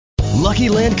Lucky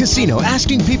Land Casino,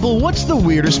 asking people, what's the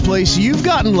weirdest place you've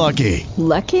gotten lucky?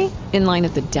 Lucky? In line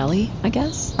at the deli, I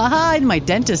guess? Aha, in my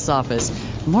dentist's office.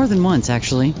 More than once,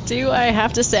 actually. Do I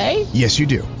have to say? Yes, you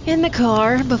do. In the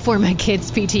car before my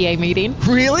kids' PTA meeting.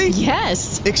 Really?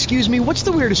 Yes. Excuse me, what's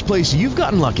the weirdest place you've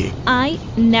gotten lucky? I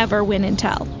never win and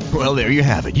tell. Well, there you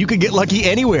have it. You can get lucky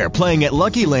anywhere, playing at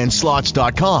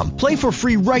LuckyLandSlots.com. Play for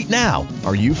free right now.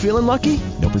 Are you feeling lucky?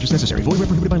 No purchase necessary. Void where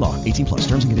prohibited by law. 18 plus.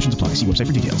 Terms and conditions apply. See website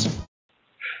for details.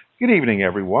 Good evening,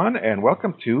 everyone, and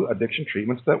welcome to Addiction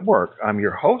Treatments That Work. I'm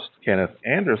your host, Kenneth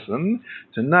Anderson.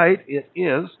 Tonight it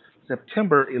is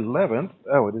September 11th.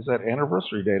 Oh, it is that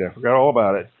anniversary date. I forgot all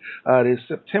about it. It is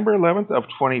September 11th of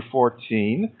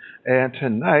 2014, and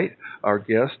tonight our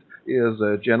guest is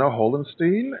Jenna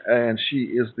Hollenstein, and she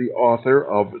is the author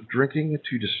of Drinking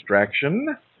to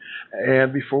Distraction.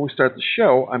 And before we start the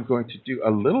show, I'm going to do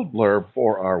a little blurb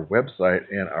for our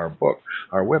website and our book.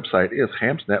 Our website is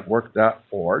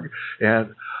hamsnetwork.org,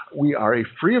 and we are a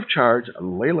free of charge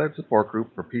lay-led support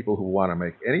group for people who want to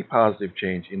make any positive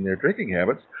change in their drinking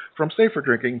habits, from safer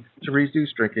drinking to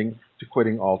reduced drinking to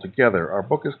quitting altogether. Our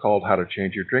book is called How to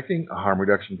Change Your Drinking, a Harm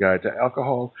Reduction Guide to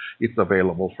Alcohol. It's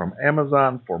available from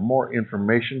Amazon. For more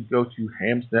information, go to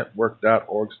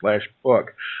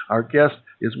hamsnetwork.org/book. Our guest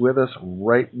is with us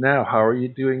right now. How are you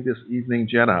doing this evening,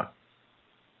 Jenna?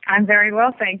 I'm very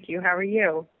well, thank you. How are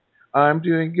you? I'm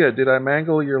doing good. Did I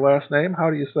mangle your last name? How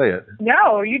do you say it?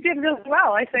 No, you did really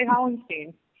well. I say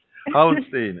Hollenstein.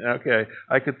 Hollenstein. Okay,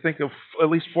 I could think of at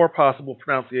least 4 possible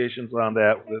pronunciations on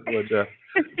that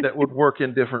that would work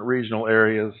in different regional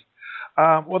areas.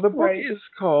 Well, the book is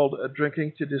called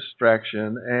Drinking to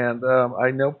Distraction, and I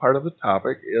know part of the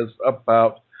topic is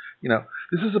about,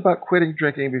 this is about quitting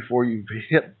drinking before you've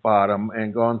hit bottom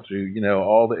and gone through,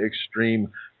 all the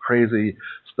extreme, crazy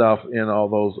stuff in all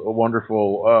those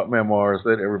wonderful memoirs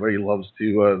that everybody loves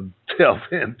to delve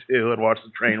into and watch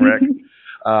the train wreck.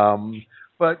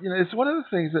 But, it's one of the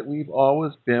things that we've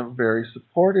always been very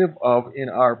supportive of in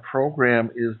our program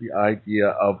is the idea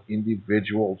of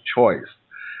individual choice.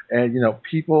 And,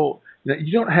 people,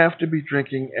 you don't have to be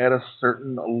drinking at a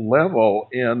certain level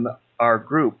in our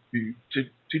group to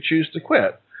choose to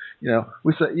quit.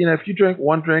 We say, if you drink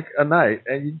one drink a night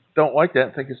and you don't like that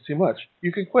and think it's too much,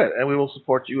 you can quit and we will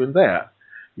support you in that.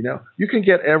 You can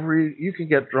get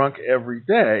drunk every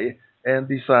day and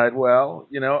decide, well,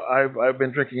 I've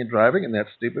been drinking and driving and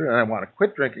that's stupid and I want to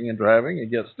quit drinking and driving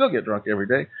and still get drunk every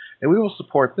day, and we will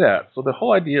support that. So the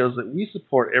whole idea is that we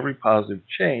support every positive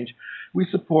change. We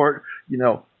support,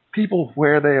 people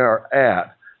where they are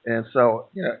at. And so,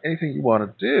 anything you want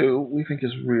to do, we think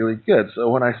is really good. So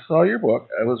when I saw your book,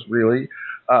 I was really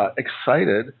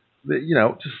excited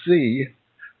that, to see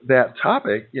that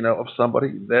topic, of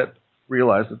somebody that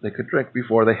realized that they could drink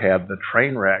before they had the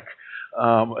train wreck.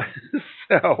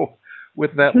 So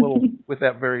with that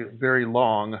very, very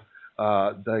long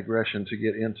digression to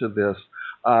get into this,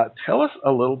 tell us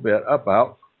a little bit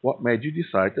about what made you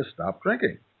decide to stop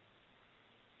drinking.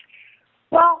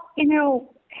 Well,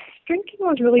 drinking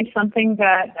was really something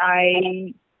that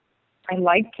I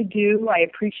liked to do. I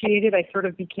appreciated. I sort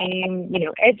of became,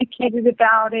 educated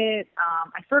about it.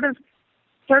 I sort of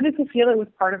started to feel it was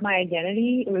part of my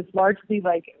identity. It was largely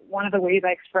like one of the ways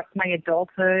I expressed my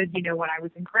adulthood, when I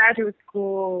was in graduate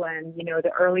school and,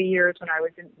 the early years when I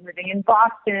was living in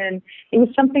Boston. It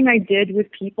was something I did with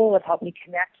people. It helped me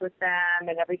connect with them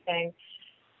and everything.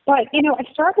 But, I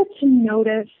started to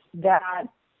notice that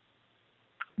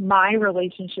my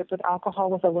relationship with alcohol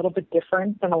was a little bit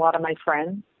different than a lot of my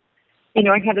friends.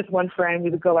 I had this one friend, we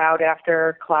would go out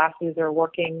after classes or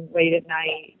working late at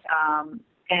night,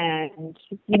 and,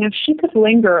 she could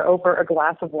linger over a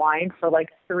glass of wine for like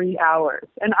 3 hours.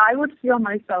 And I would feel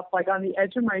myself like on the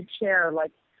edge of my chair,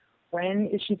 like, when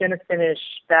is she going to finish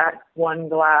that one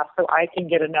glass so I can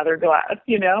get another glass,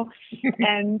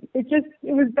 And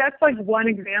that's like one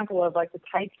example of like the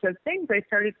types of things I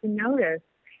started to notice.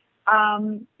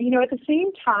 At the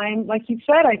same time, like you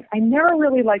said, I never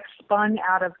really spun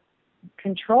out of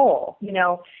control.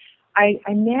 I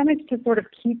managed to sort of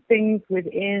keep things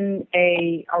within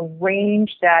a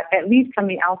range that, at least from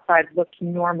the outside, looked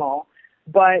normal,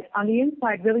 but on the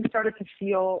inside really started to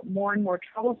feel more and more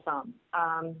troublesome.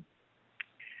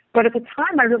 But at the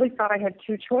time, I really thought I had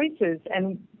 2 choices.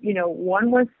 And,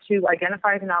 one was to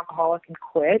identify as an alcoholic and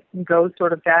quit and go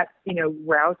sort of that,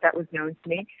 route that was known to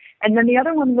me. And then the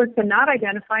other one was to not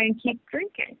identify and keep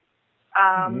drinking.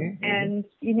 And,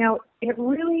 it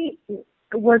really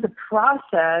was a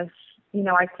process,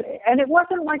 and it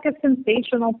wasn't like a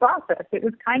sensational process. It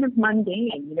was kind of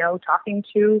mundane, talking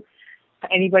to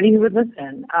anybody who would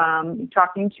listen,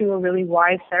 talking to a really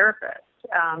wise therapist.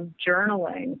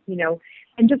 journaling,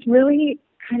 and just really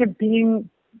kind of being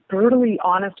brutally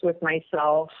honest with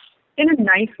myself in a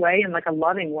nice way and like a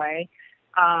loving way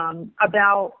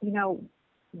about,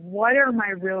 what are my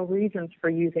real reasons for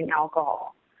using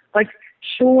alcohol? Like,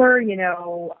 sure,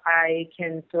 I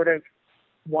can sort of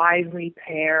wisely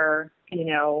pair,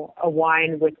 a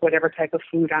wine with whatever type of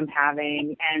food I'm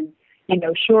having. And,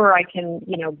 sure, I can,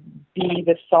 be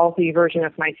the salty version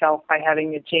of myself by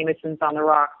having the Jamesons on the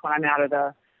rocks when I'm out of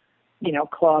the,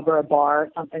 club or a bar or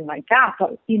something like that.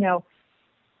 But,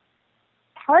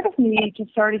 part of me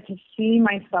just started to see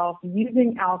myself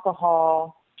using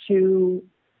alcohol to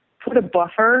put a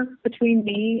buffer between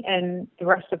me and the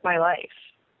rest of my life.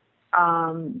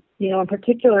 In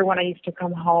particular, when I used to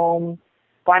come home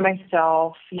by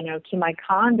myself, to my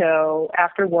condo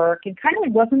after work and kind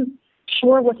of wasn't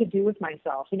sure what to do with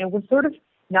myself, was sort of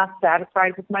not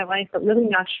satisfied with my life, but really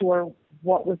not sure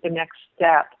what was the next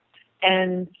step.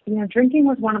 And, drinking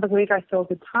was one of the ways I filled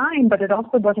the time, but it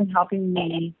also wasn't helping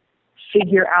me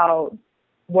figure out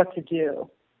what to do.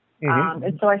 Mm-hmm.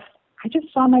 And so I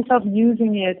just saw myself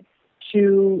using it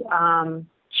to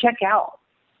check out.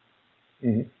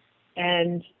 Mm-hmm.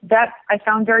 And that I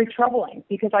found very troubling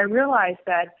because I realized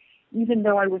that even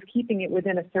though I was keeping it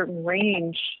within a certain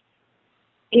range,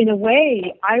 in a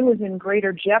way, I was in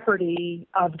greater jeopardy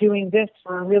of doing this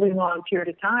for a really long period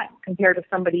of time compared to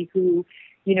somebody who,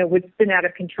 would spin out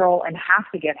of control and have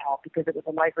to get help because it was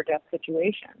a life or death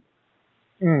situation.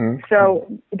 Mm-hmm. So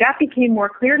that became more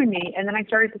clear to me. And then I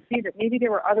started to see that maybe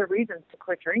there were other reasons to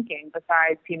quit drinking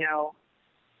besides,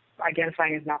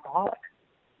 identifying as an alcoholic.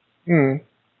 Mm.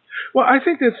 Well, I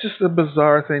think that's just a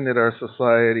bizarre thing that our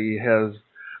society has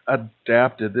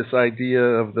adapted, this idea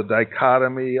of the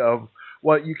dichotomy of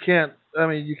what you can't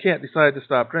decide to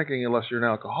stop drinking unless you're an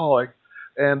alcoholic.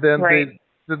 And then right.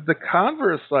 the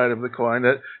converse side of the coin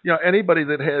that, anybody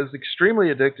that has extremely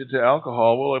addicted to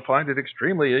alcohol will find it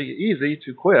extremely easy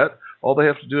to quit. All they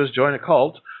have to do is join a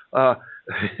cult,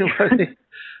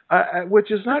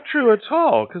 which is not true at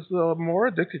all, because the more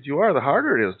addicted you are, the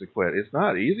harder it is to quit. It's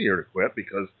not easier to quit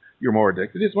because you're more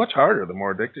addicted. It's much harder the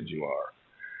more addicted you are.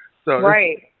 So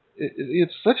right.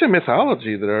 It's such a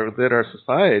mythology that our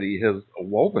society has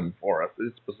woven for us.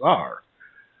 It's bizarre.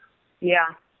 Yeah.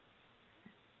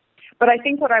 But I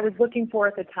think what I was looking for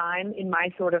at the time in my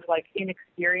sort of like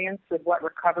inexperience with what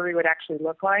recovery would actually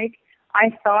look like,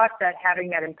 I thought that having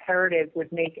that imperative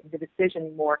would make the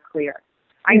decision more clear.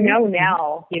 I know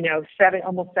now,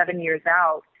 almost 7 years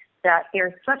out, that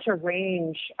there's such a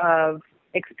range of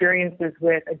experiences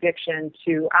with addiction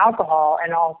to alcohol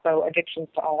and also addictions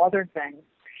to all other things.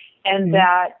 And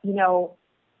that,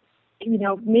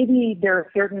 maybe there are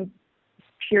certain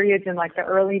periods in like the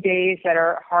early days that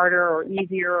are harder or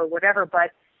easier or whatever,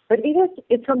 but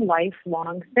it's a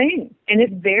lifelong thing, and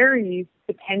it varies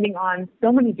depending on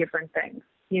so many different things.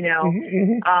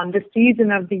 The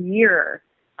season of the year,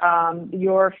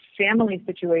 your family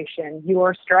situation,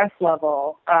 your stress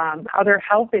level, other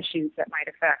health issues that might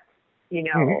affect,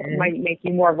 might make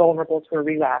you more vulnerable to a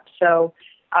relapse. So,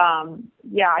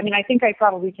 I think I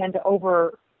probably tend to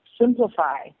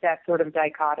oversimplify that sort of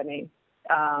dichotomy.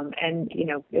 And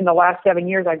in the last 7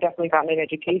 years, I've definitely gotten an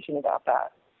education about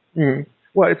that. Mm-hmm.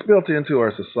 Well, it's built into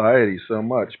our society so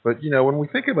much. But, when we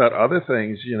think about other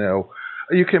things,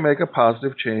 you can make a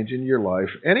positive change in your life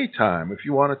anytime. If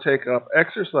you want to take up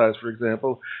exercise, for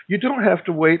example, you don't have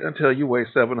to wait until you weigh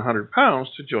 700 pounds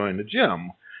to join the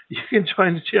gym. You can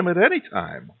join the gym at any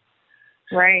time.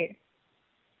 Right.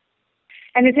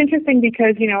 And it's interesting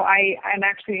because, I'm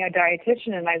actually a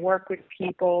dietitian and I work with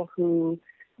people who,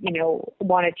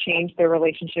 want to change their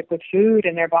relationship with food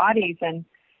and their bodies. And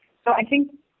so I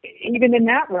think even in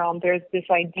that realm, there's this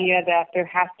idea that there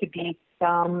has to be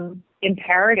some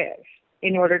imperative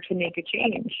in order to make a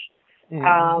change,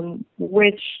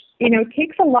 which,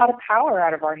 takes a lot of power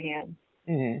out of our hands.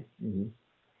 Mm-hmm. Mm-hmm.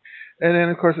 And then,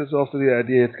 of course, it's also the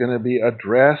idea it's going to be a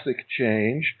drastic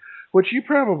change, which you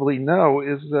probably know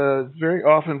is very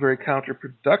often very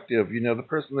counterproductive. The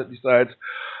person that decides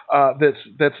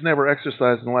that's never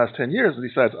exercised in the last 10 years and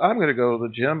decides, I'm going to go to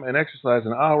the gym and exercise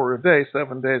an hour a day,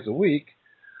 7 days a week,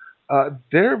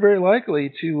 they're very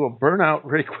likely to burn out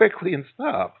very quickly and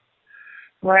stop.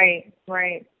 Right.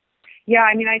 Yeah,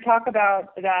 I talk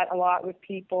about that a lot with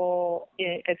people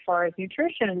as far as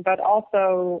nutrition, but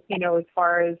also, as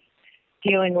far as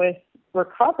dealing with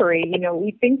recovery.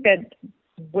 We think that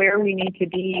where we need to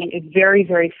be is very,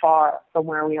 very far from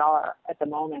where we are at the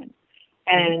moment.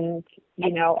 And,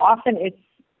 often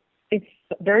it's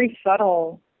very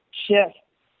subtle shifts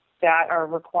that are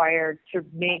required to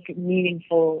make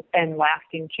meaningful and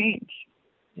lasting change.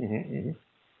 Mm-hmm.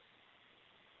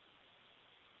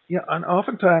 Yeah, and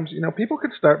oftentimes, people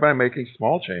can start by making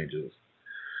small changes.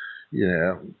 You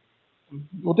know,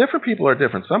 well, different people are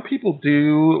different. Some people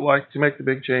do like to make the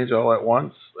big change all at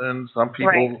once, and some Right.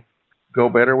 people go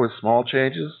better with small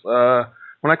changes.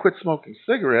 When I quit smoking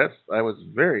cigarettes, I was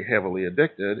very heavily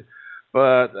addicted,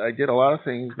 but I did a lot of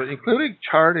things, but including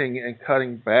charting and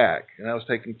cutting back. And I was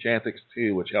taking Chantix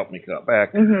too, which helped me cut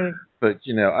back. Mhm. But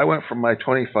I went from my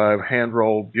 25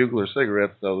 hand-rolled bugler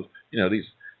cigarettes, those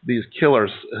these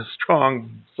killers,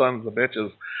 strong sons of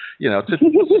bitches,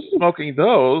 to smoking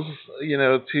those,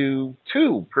 to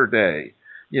two per day,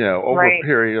 over a Right.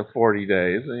 period of 40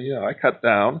 days. And I cut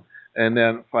down, and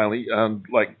then finally on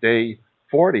like day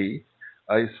 40,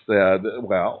 I said,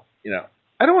 well,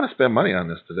 I don't want to spend money on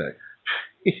this today,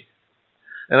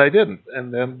 and I didn't.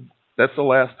 And then that's the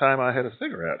last time I had a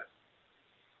cigarette.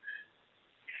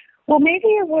 Well, maybe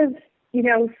it was,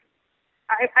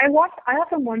 I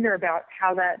often wonder about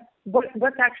how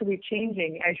what's actually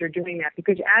changing as you're doing that,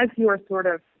 because as you're sort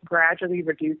of gradually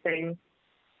reducing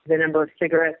the number of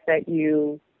cigarettes that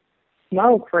you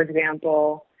smoke, for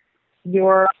example,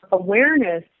 your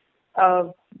awareness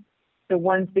of the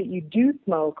ones that you do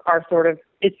smoke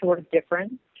it's sort of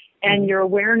different. And your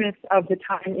awareness of the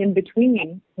time in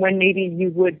between when maybe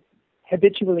you would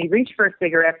habitually reach for a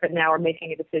cigarette but now are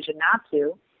making a decision not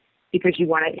to, because you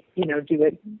want to, do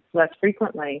it less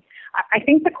frequently. I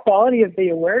think the quality of the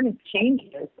awareness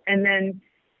changes, and then,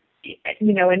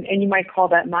 and you might call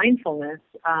that mindfulness.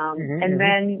 And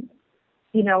then,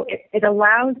 it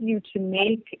allows you to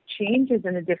make changes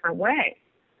in a different way.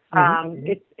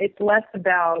 It's less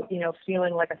about,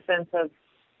 feeling like a sense of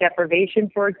deprivation,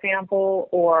 for example,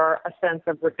 or a sense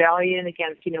of rebellion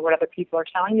against, what other people are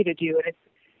telling you to do. And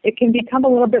it can become a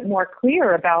little bit more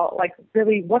clear about, like,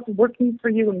 really what's working for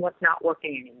you and what's not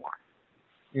working anymore.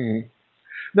 Mm-hmm.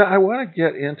 Now, I want to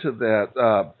get into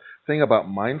that thing about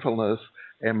mindfulness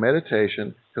and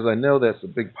meditation, because I know that's a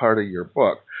big part of your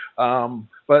book.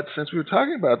 But since we were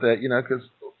talking about that, because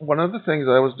one of the things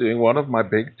I was doing, one of my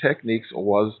big techniques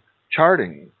was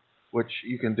charting, which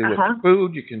you can do with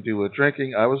food, you can do with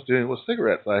drinking. I was doing with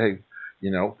cigarettes.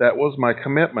 That was my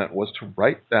commitment, was to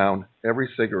write down every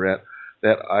cigarette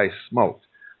that I smoked.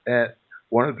 And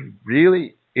one of the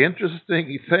really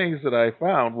interesting things that I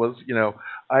found was,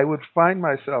 I would find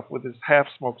myself with this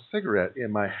half-smoked cigarette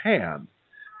in my hand,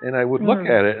 and I would look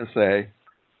at it and say,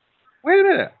 wait a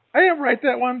minute, I didn't write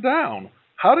that one down.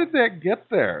 How did that get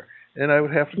there? And I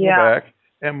would have to go back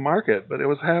and mark it. But that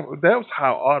was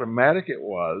how automatic it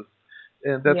was.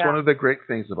 And that's one of the great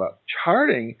things about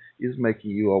charting, is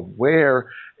making you aware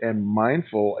and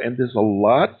mindful. And there's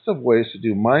lots of ways to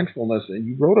do mindfulness, and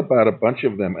you wrote about a bunch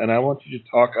of them, and I want you to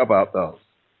talk about those.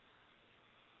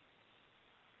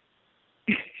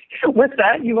 What's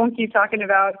that? You won't keep talking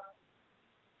about?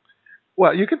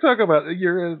 Well, you can talk about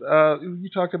you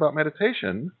talked about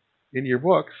meditation in your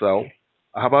book, so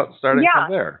how about starting from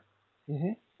there?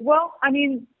 Mm-hmm. Well, I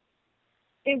mean,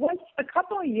 it was a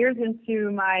couple of years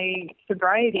into my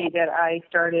sobriety that I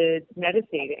started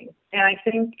meditating. And I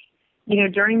think,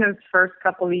 during those first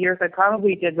couple of years, I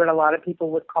probably did what a lot of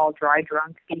people would call dry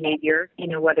drunk behavior,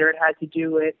 whether it had to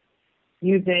do with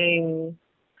using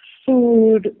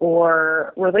food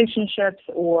or relationships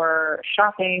or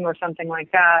shopping or something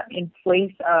like that in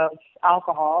place of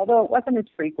alcohol, although it wasn't as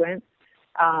frequent.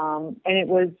 And it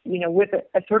was, with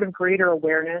a sort of greater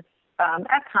awareness.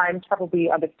 At times, probably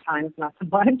other times not so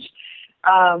much.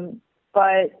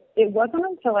 But it wasn't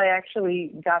until I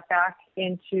actually got back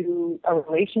into a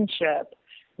relationship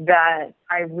that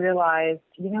I realized,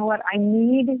 I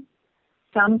need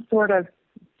some sort of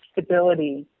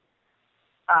stability.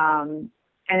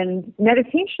 And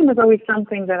meditation was always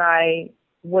something that I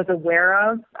was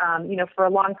aware of, for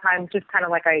a long time, just kind of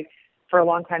like for a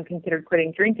long time considered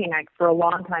quitting drinking. I, for a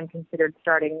long time, considered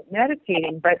starting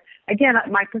meditating. But again,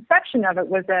 my perception of it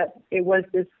was that it was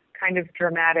this kind of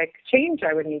dramatic change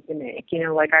I would need to make.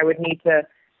 Like I would need to,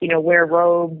 wear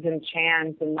robes and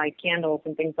chant and light candles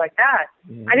and things like that.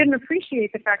 Mm-hmm. I didn't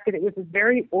appreciate the fact that it was a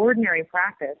very ordinary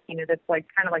practice, that's like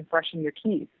kind of like brushing your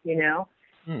teeth,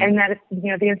 mm-hmm. and that,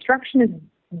 the instruction is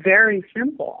very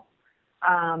simple.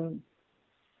 And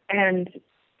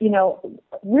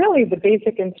really the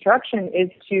basic instruction is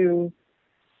to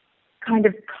kind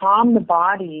of calm the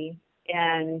body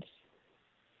and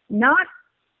not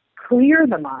clear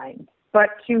the mind, but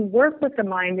to work with the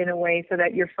mind in a way so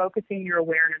that you're focusing your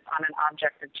awareness on an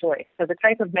object of choice. So the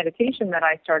type of meditation that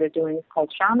I started doing is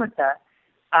called shamatha,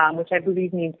 which I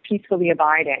believe means peacefully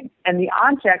abiding. And the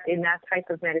object in that type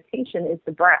of meditation is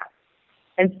the breath.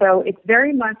 And so it's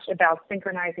very much about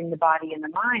synchronizing the body and the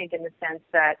mind in the sense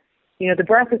that, The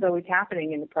breath is always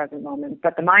happening in the present moment,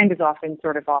 but the mind is often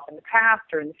sort of off in the past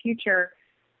or in the future.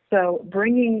 So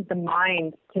bringing the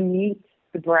mind to meet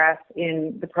the breath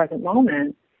in the present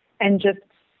moment and just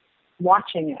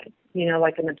watching it,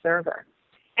 like an observer.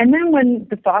 And then when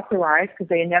the thoughts arise, because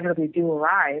they inevitably do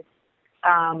arise,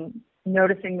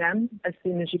 noticing them as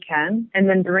soon as you can, and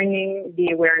then bringing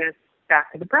the awareness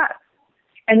back to the breath.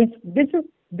 And this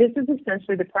is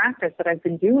essentially the practice that I've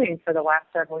been doing for the last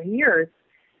several years,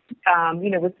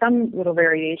 with some little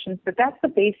variations, but that's the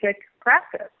basic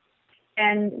practice.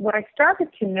 And what I started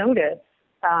to notice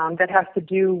that has to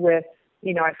do with,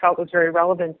 I felt was very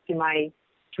relevant to my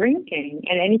drinking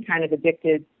and any kind of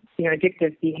addictive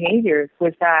behaviors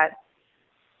was that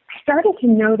I started to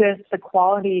notice the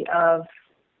quality of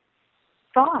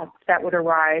thoughts that would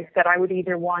arise that I would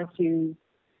either want to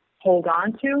hold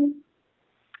on to,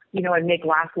 and make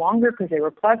last longer because they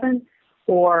were pleasant,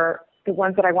 or the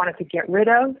ones that I wanted to get rid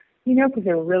of, because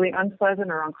they were really unpleasant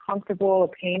or uncomfortable or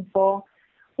painful,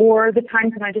 or the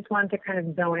times when I just wanted to kind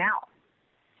of zone out.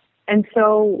 And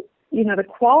so, the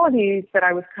qualities that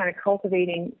I was kind of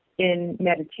cultivating in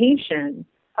meditation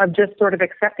of just sort of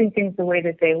accepting things the way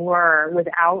that they were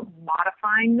without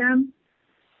modifying them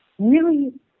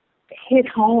really hit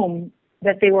home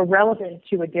that they were relevant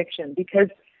to addiction. Because,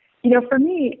 for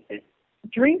me,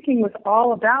 drinking was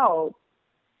all about,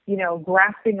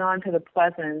 grasping onto the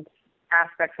pleasant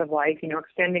aspects of life,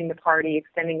 extending the party,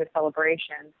 extending the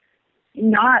celebration,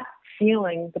 not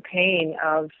feeling the pain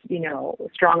of,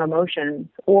 strong emotions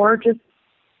or just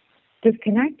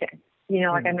disconnecting,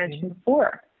 like I mentioned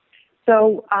before.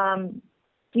 So,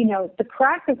 the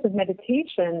practice of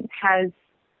meditation has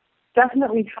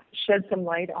definitely shed some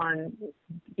light on,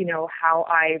 how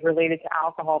I related to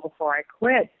alcohol before I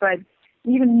quit. But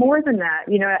even more than that,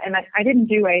 and I didn't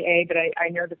do AA, but I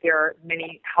know that there are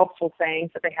many helpful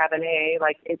sayings that they have in AA,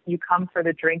 like if you come for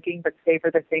the drinking but stay for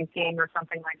the thinking or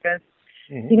something like this.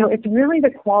 Mm-hmm. It's really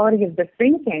the quality of the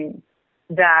thinking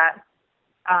that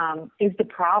is the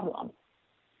problem.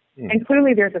 Mm-hmm. And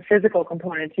clearly there's a physical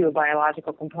component too, a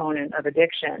biological component of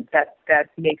addiction that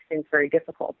makes things very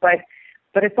difficult. But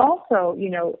it's also,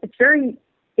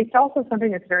 it's also something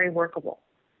that's very workable.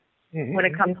 Mm-hmm. When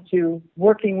it comes to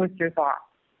working with your thoughts,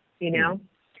 Mm-hmm.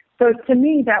 So to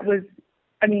me, that was,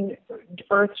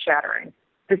 earth-shattering,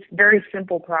 this very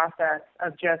simple process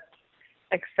of just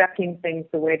accepting things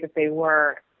the way that they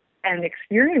were and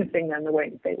experiencing them the way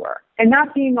that they were and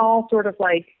not being all sort of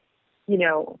like,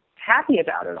 happy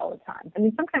about it all the time.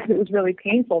 Sometimes it was really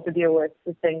painful to deal with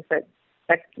the things that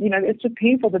it's just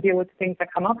painful to deal with the things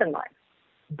that come up in life.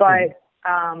 But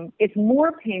it's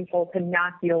more painful to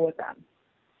not deal with them.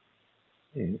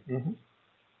 Mm-hmm.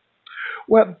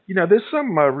 Well, there's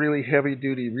some really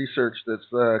heavy-duty research that's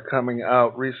coming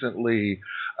out recently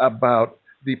about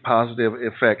the positive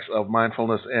effects of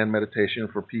mindfulness and meditation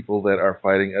for people that are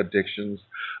fighting addictions.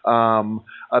 The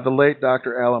late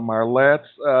Dr. Alan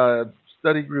Marlette's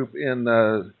study group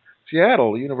in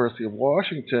Seattle, University of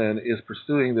Washington, is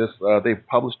pursuing this. They've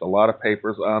published a lot of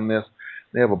papers on this.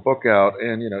 They have a book out,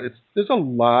 and there's a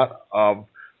lot of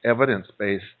evidence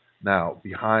based now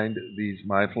behind these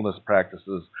mindfulness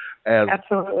practices as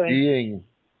Absolutely. being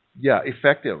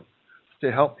effective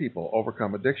to help people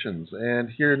overcome addictions. And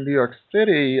here in New York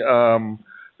City,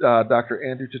 Dr.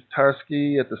 Andrew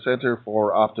Tatarski at the Center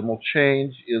for Optimal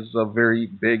Change is very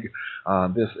big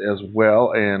on this as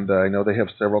well. And I know they have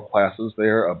several classes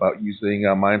there about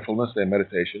using mindfulness and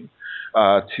meditation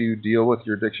to deal with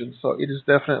your addiction. So it is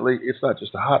definitely, it's not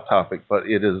just a hot topic, but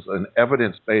it is an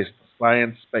evidence-based,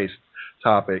 science-based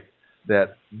topic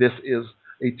that this is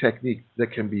a technique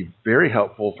that can be very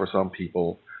helpful for some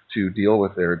people to deal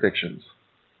with their addictions.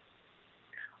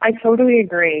 I totally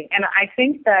agree. And I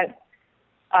think that,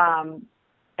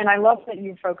 and I love that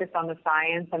you focus on the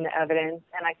science and the evidence,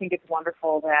 and I think it's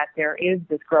wonderful that there is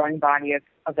this growing body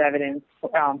of evidence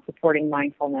supporting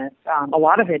mindfulness. A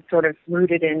lot of it sort of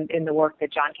rooted in the work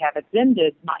that John Kabat-Zinn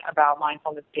did about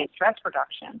mindfulness-based stress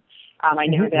reduction. I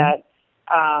know that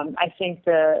I think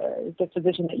the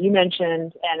physician that you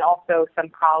mentioned and also some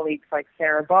colleagues like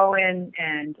Sarah Bowen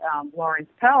and Lawrence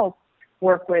Pell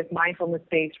work with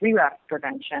mindfulness-based relapse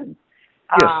prevention.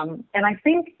 Yes. And I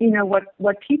think,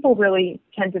 what people really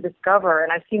tend to discover,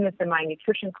 and I've seen this in my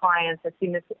nutrition clients, I've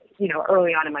seen this,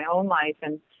 early on in my own life,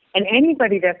 and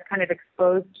anybody that's kind of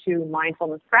exposed to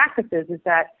mindfulness practices is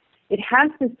that it has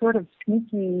this sort of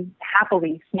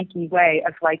happily sneaky way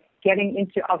of like getting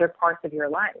into other parts of your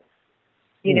life.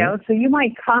 So you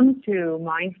might come to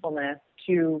mindfulness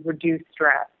to reduce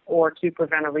stress or to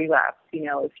prevent a relapse,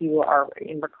 if you are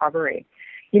in recovery,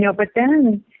 but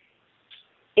then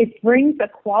it brings a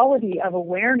quality of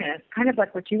awareness, kind of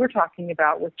like what you were talking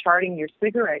about with charting your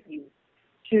cigarette use,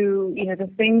 to, the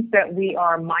things that we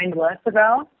are mindless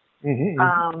about,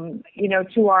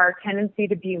 to our tendency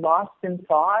to be lost in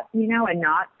thought, and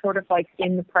not sort of like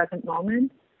in the present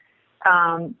moment.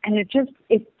 And it just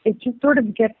sort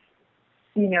of gets,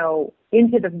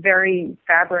 into the very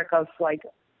fabric of like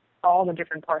all the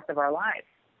different parts of our lives.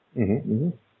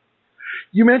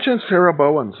 You mentioned Sarah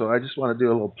Bowen, so I just want to do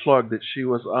a little plug that she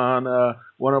was on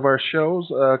one of our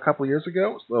shows a couple years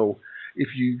ago. So if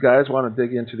you guys want to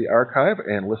dig into the archive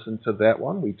and listen to that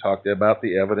one, we talked about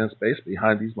the evidence base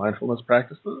behind these mindfulness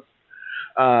practices.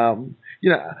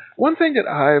 One thing that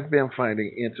I've been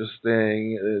finding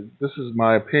interesting, this is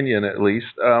my opinion at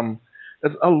least,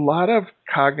 is a lot of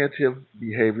cognitive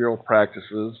behavioral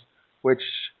practices, which,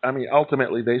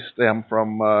 ultimately they stem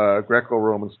from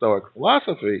Greco-Roman Stoic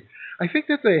philosophy. I think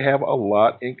that they have a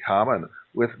lot in common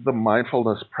with the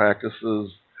mindfulness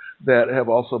practices that have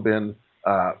also been,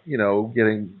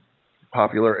 getting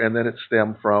popular, and then it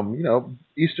stemmed from,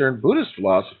 Eastern Buddhist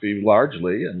philosophy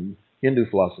largely, and Hindu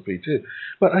philosophy too.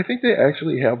 But I think they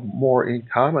actually have more in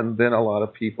common than a lot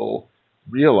of people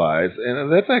realize,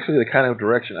 and that's actually the kind of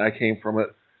direction I came from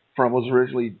was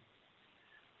originally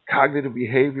cognitive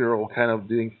behavioral, kind of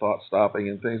doing thought stopping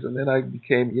and things, and then I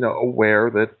became, aware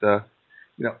that,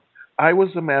 I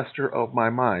was the master of my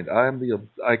mind. I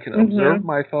can observe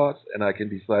my thoughts, and I can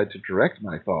decide to direct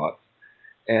my thoughts.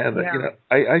 And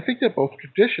I think that both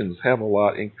traditions have a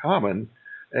lot in common.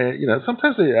 And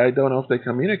sometimes I don't know if they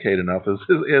communicate enough as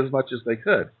much as they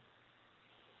could.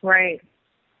 Right.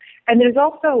 And there's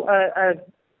also a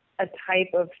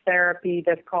type of therapy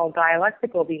that's called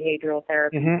dialectical behavioral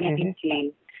therapy,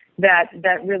 DBT, that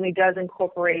really does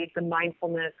incorporate the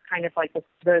mindfulness, kind of like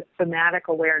the somatic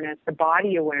awareness, the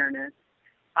body awareness,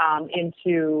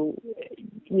 into,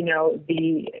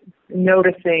 the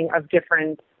noticing of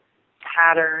different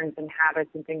patterns and habits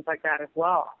and things like that as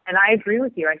well. And I agree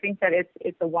with you. I think that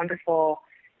it's a wonderful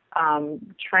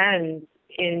trend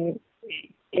in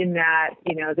that,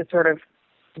 the sort of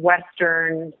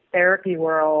Western therapy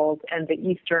world and the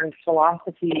Eastern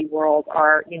philosophy world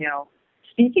are,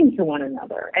 speaking to one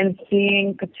another and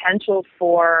seeing potential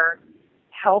for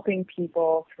helping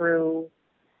people through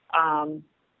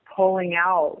pulling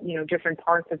out, different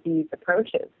parts of these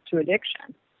approaches to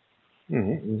addiction.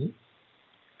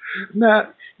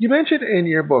 Now, you mentioned in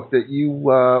your book that you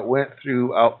went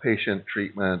through outpatient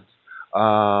treatment.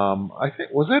 I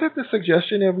think, was that at the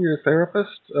suggestion of your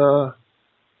therapist?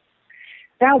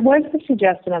 That was the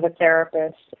suggestion of a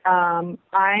therapist.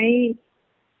 I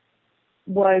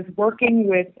was working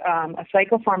with a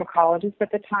psychopharmacologist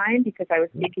at the time because I was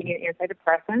taking an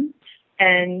antidepressant,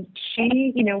 and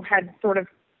she, had sort of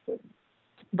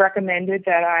recommended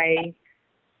that I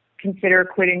consider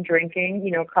quitting drinking,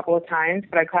 a couple of times,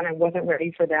 but I kind of wasn't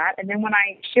ready for that. And then when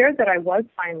I shared that I was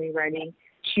finally ready,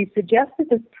 she suggested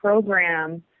this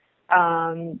program,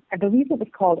 I believe it was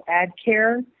called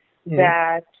AdCare,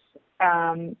 that,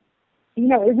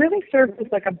 it really served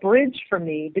as like a bridge for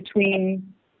me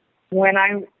between when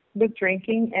I was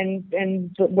drinking and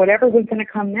whatever was going to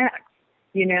come next,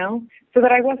 so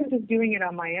that I wasn't just doing it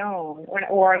on my own,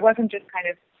 or I wasn't just kind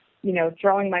of,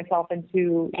 throwing myself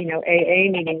into, AA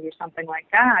meetings or something like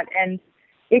that. And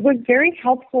it was very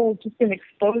helpful just in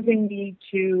exposing me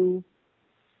to,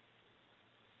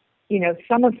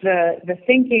 some of the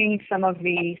thinking, some of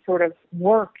the sort of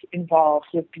work involved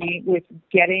with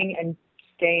getting and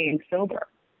staying sober,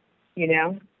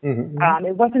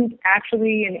 It wasn't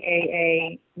actually an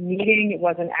AA meeting. It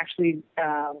wasn't actually,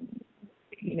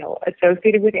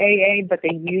 associated with AA, but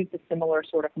they used a similar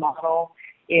sort of model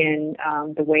in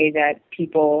the way that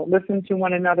people listen to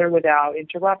one another without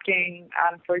interrupting,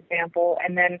 for example.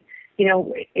 And then,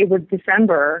 it was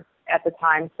December at the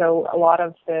time, so a lot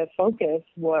of the focus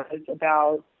was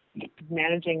about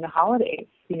managing the holidays,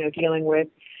 dealing with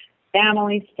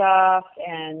family stuff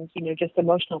and, just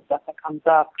emotional stuff that comes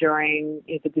up during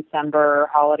the December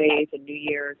holidays and New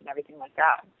Year's and everything like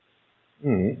that.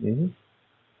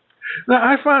 Now,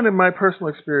 I found in my personal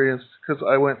experience, because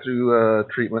I went through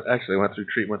treatment, actually I went through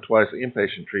treatment twice,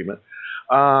 inpatient treatment,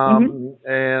 and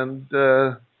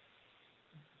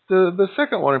the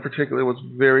second one in particular was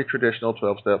very traditional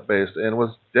 12-step based and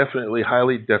was definitely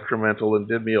highly detrimental and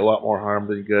did me a lot more harm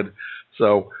than good.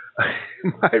 So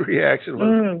my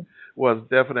reaction was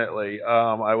definitely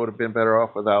I would have been better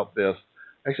off without this.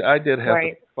 Actually, I did have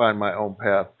to find my own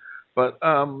path. But,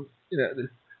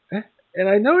 and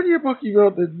I know in your book you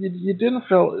wrote that you didn't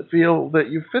feel that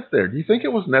you fit there. Do you think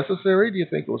it was necessary? Do you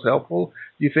think it was helpful?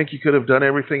 Do you think you could have done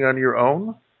everything on your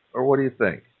own? Or what do you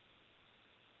think?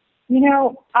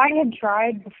 I had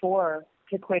tried before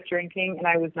to quit drinking and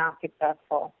I was not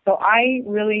successful. So I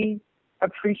really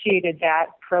appreciated that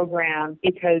program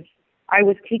because I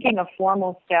was taking a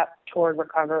formal step toward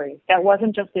recovery. That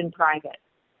wasn't just in private,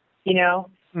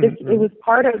 It was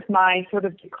part of my sort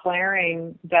of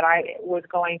declaring that I was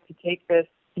going to take this,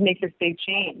 to make this big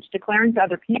change, declaring to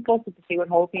other people so that they would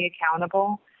hold me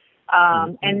accountable,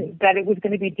 and that it was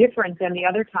going to be different than the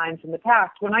other times in the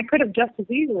past when I could have just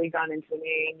as easily gone into an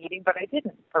AA meeting, but I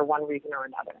didn't for one reason or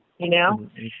another,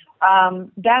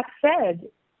 That said,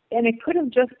 and it could have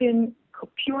just been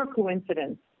pure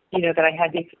coincidence, that I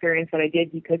had the experience that I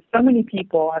did, because so many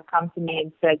people have come to me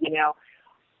and said,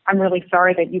 I'm really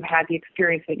sorry that you had the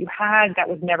experience that you had. That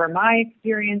was never my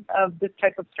experience of this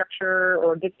type of structure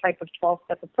or this type of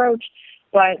 12-step approach.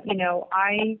 But,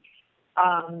 I,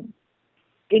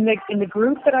 in the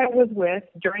group that I was with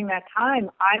during that time,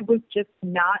 I was just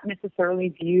not necessarily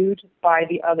viewed by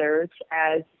the others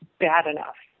as bad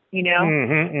enough,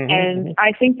 And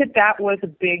I think that was a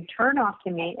big turnoff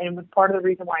to me, and was part of the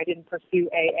reason why I didn't pursue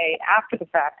AA after the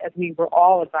fact, as we were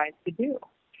all advised to do.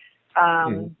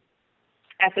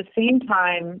 At the same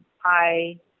time,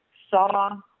 I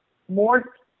saw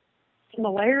more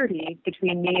similarity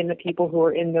between me and the people who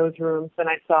were in those rooms than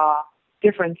I saw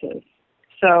differences.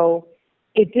 So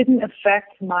it didn't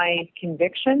affect my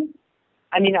conviction.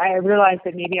 I mean, I realized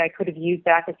that maybe I could have used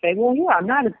that to say, well, yeah, I'm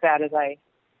not as bad as I,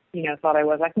 thought I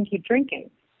was. I can keep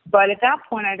drinking. But at that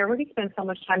point, I'd already spent so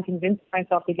much time convincing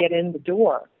myself to get in the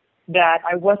door that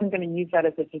I wasn't going to use that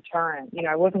as a deterrent.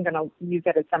 I wasn't going to use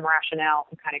that as some rationale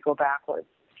to kind of go backwards.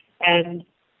 And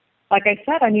like I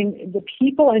said, I mean, the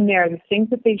people in there, the things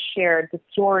that they shared, the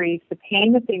stories, the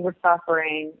pain that they were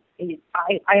suffering,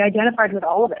 I identified with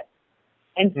all of it.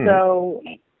 And so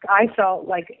I felt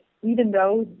like even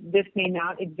though this may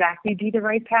not exactly be the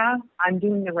right path, I'm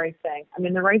doing the right thing. I'm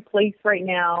in the right place right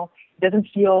now. It doesn't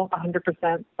feel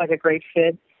 100% like a great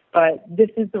fit, but this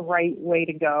is the right way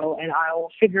to go, and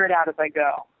I'll figure it out as I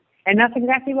go. And that's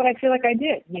exactly what I feel like I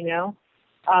did,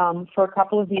 for a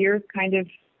couple of years, kind of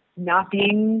not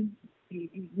being,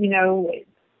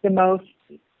 the most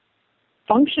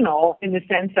functional in the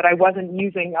sense that I wasn't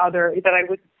using that I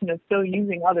was, still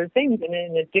using other things in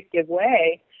an addictive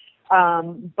way.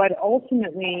 But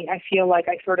ultimately, I feel like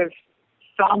I sort of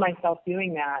saw myself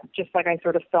doing that, just like I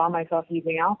sort of saw myself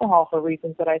using alcohol for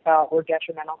reasons that I thought were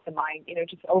detrimental to my,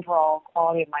 just overall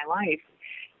quality of my life.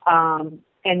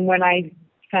 And when I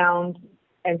found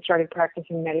and started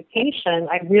practicing meditation,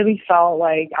 I really felt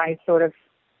like I sort of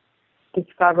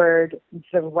discovered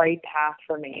the right path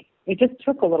for me. It just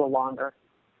took a little longer.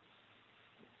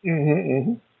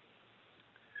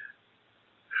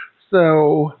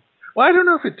 So, well, I don't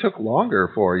know if it took longer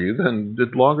for you.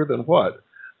 Did longer than what?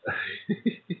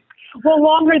 Well,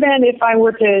 longer than if I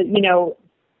were to,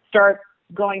 start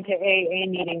going to AA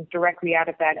meetings directly out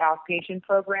of that outpatient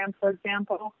program, for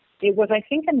example. It was, I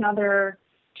think, another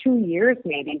 2 years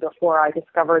maybe before I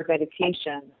discovered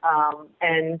meditation.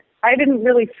 And I didn't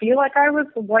really feel like I was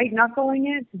white-knuckling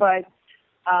it, but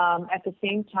at the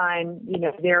same time,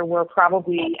 there were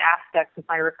probably aspects of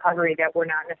my recovery that were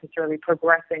not necessarily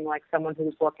progressing like someone who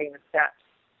was working the steps.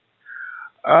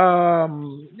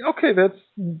 Okay,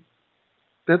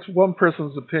 that's one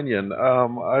person's opinion.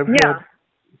 I've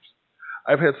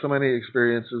had so many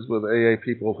experiences with AA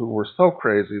people who were so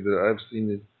crazy that I've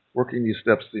seen working these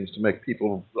steps seems to make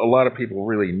a lot of people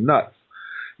really nuts.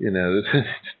 It's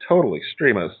total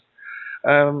extremists.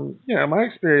 My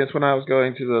experience when I was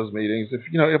going to those meetings,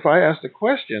 if I asked a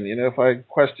question, if I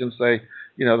questioned, say,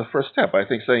 the first step, I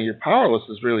think saying you're powerless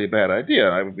is really a bad idea.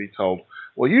 I would be told,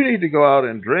 well, you need to go out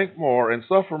and drink more and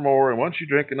suffer more, and once you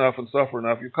drink enough and suffer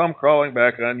enough, you come crawling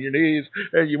back on your knees,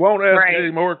 and you won't ask any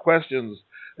more questions.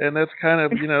 And that's kind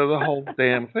of, the whole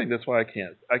damn thing. That's why I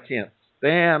can't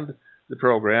stand the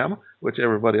program, which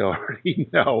everybody already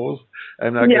knows.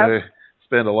 I'm not going to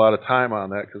spend a lot of time on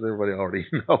that because everybody already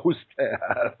knows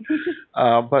that.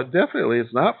 But definitely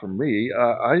it's not for me.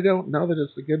 I don't know that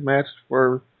it's a good match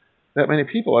for that many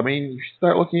people. I mean, you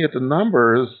start looking at the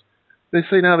numbers. They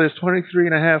say now there's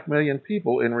 23.5 million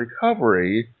people in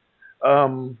recovery.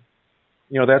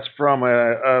 That's from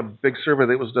a big survey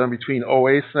that was done between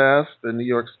OASAS, the New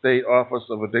York State Office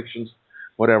of Addictions,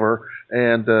 whatever,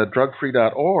 and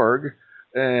drugfree.org.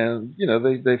 And,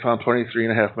 they found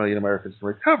 23.5 million Americans in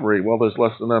recovery. Well, there's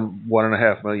less than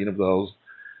 1.5 million of those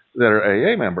that are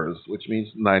AA members, which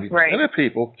means 90% of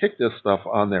people kick this stuff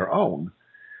on their own.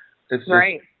 It's just,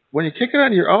 when you kick it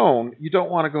on your own, you don't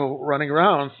want to go running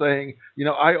around saying,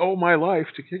 I owe my life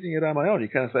to kicking it on my own. You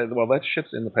kind of say, well, that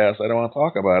shit's in the past. I don't want to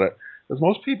talk about it. Because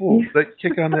most people that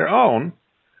kick on their own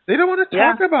They don't want to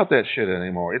Yeah. talk about that shit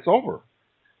anymore. It's over.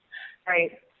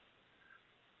 Right.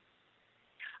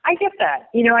 I get that.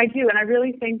 I do. And I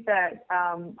really think that,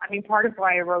 part of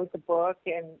why I wrote the book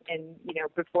and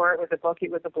before it was a book,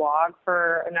 it was a blog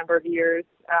for a number of years,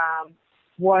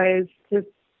 was to,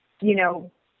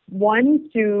 one,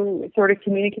 to sort of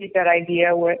communicate that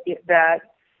idea that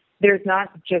there's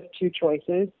not just two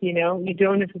choices. You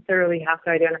don't necessarily have to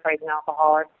identify as an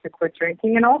alcoholic to quit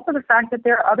drinking. And also the fact that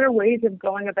there are other ways of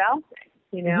going about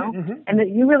things, and that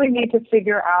you really need to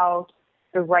figure out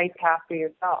the right path for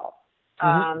yourself.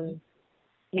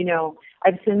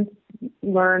 I've since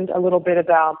learned a little bit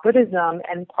about Buddhism,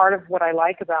 and part of what I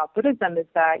like about Buddhism is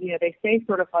that, they say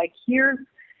sort of like, here's,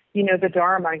 the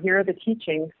Dharma, here are the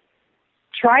teachings.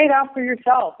 Try it out for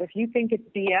yourself. If you think it's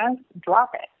BS,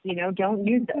 drop it, don't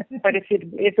use it. But if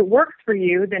it works for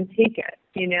you, then take it,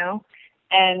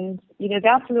 And,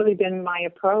 that's really been my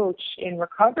approach in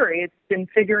recovery. It's been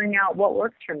figuring out what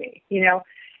works for me,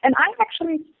 And I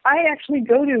actually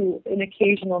go to an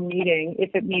occasional meeting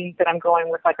if it means that I'm going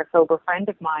with like a sober friend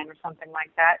of mine or something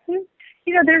like that. And,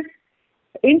 there's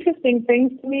interesting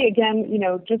things to me. Again,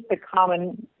 just the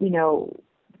common,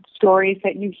 stories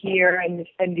that you hear and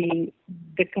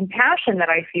the compassion that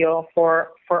I feel for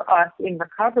us in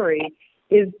recovery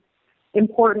is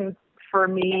important for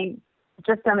me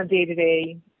just on a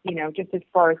day-to-day, just as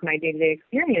far as my day-to-day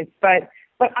experience. But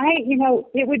I,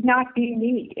 it would not be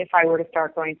me if I were to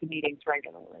start going to meetings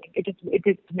regularly. It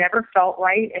just never felt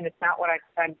right, and it's not what I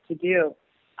decided to do.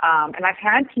 And I've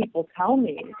had people tell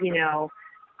me,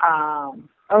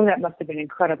 oh, that must have been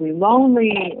incredibly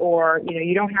lonely, or,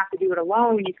 you don't have to do it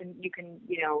alone. You can,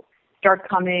 start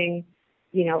coming,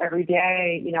 every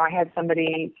day. I had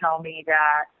somebody tell me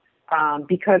that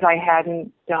because I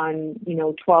hadn't done,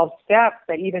 12 steps,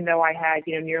 that even though I had,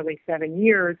 nearly 7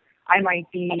 years, I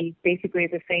might be basically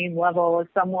at the same level as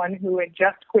someone who had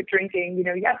just quit drinking,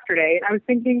 yesterday. And I was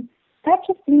thinking, that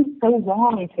just seems so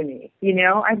wrong to me.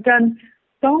 I've done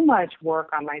so much work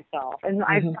on myself, and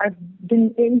I've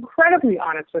been incredibly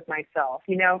honest with myself.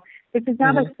 This is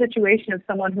not a situation of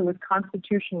someone who is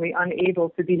constitutionally unable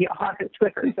to be honest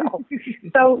with herself.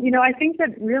 So, I think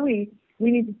that really we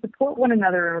need to support one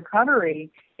another in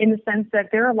recovery in the sense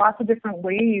that there are lots of different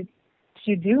ways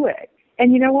to do it.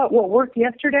 And you know what? What worked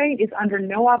yesterday is under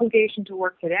no obligation to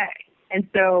work today. And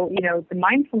so, the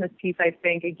mindfulness piece, I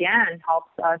think, again,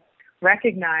 helps us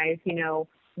recognize,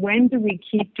 when do we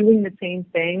keep doing the same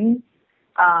things,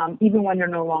 even when they're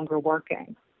no longer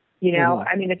working?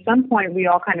 At some point, we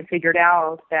all kind of figured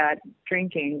out that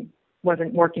drinking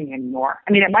wasn't working anymore.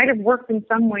 It might have worked in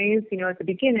some ways, at the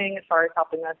beginning, as far as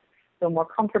helping us feel more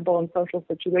comfortable in social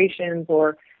situations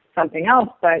or something else,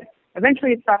 but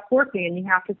eventually it stops working, and you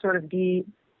have to sort of be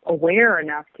aware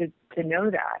enough to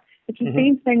know that. It's the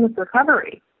same thing with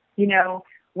recovery,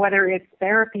 whether it's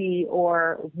therapy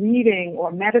or reading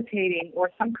or meditating or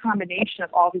some combination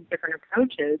of all these different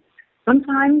approaches.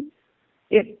 Sometimes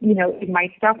it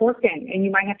might stop working, and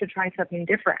you might have to try something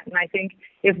different. And I think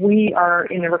if we are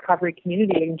in the recovery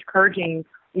community encouraging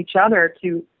each other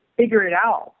to figure it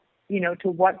out,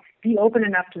 be open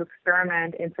enough to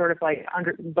experiment and sort of like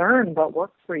learn what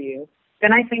works for you,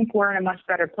 then I think we're in a much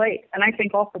better place. And I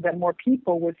think also that more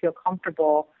people would feel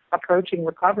comfortable approaching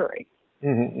recovery.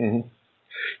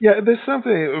 Yeah, there's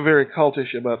something very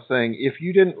cultish about saying if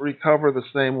you didn't recover the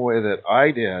same way that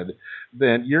I did,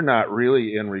 then you're not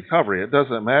really in recovery. It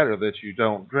doesn't matter that you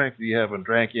don't drink, you haven't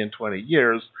drank in 20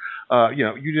 years.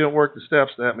 You didn't work the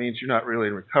steps, that means you're not really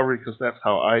in recovery because that's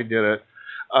how I did it.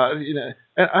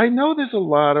 And I know there's a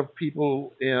lot of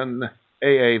people in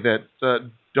AA that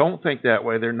don't think that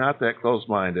way. They're not that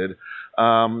close-minded.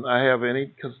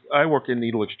 Because I work in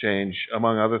needle exchange,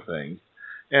 among other things.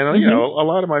 And, a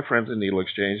lot of my friends in needle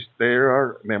exchange, they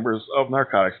are members of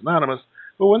Narcotics Anonymous.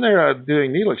 But when they're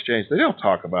doing needle exchange, they don't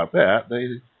talk about that.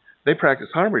 They practice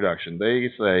harm reduction. They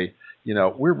say,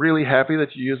 we're really happy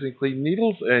that you're using clean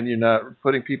needles and you're not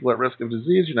putting people at risk of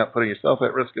disease. You're not putting yourself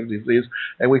at risk of disease.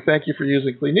 And we thank you for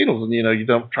using clean needles. And, you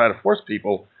don't try to force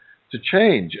people to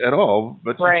change at all,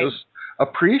 but you just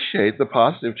appreciate the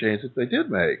positive change that they did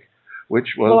make,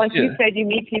 which was... Well, like you said, you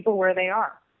meet people where they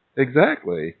are.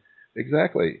 Exactly.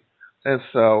 And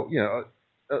so,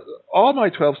 all my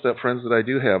 12-step friends that I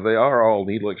do have, they are all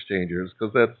needle exchangers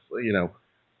because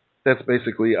that's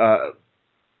basically...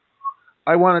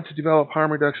 I wanted to develop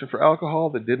harm reduction for alcohol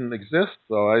that didn't exist,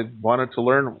 so I wanted to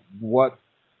learn what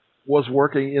was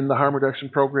working in the harm reduction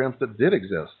programs that did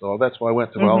exist. So that's why I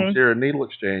went to volunteer in needle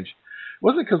exchange. It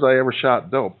wasn't because I ever shot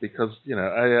dope, because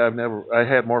I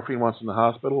had morphine once in the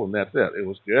hospital and that's it. It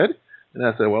was good, And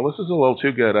I said, well, this is a little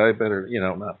too good. I better,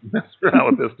 not mess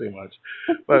around with this too much.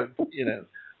 But,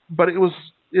 but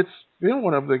it's been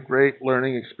one of the great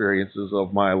learning experiences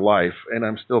of my life. And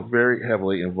I'm still very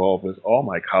heavily involved with all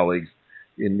my colleagues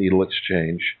in needle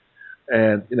exchange.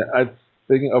 And, I'm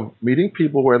thinking of meeting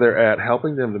people where they're at,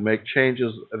 helping them to make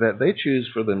changes that they choose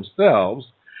for themselves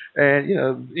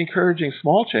and, encouraging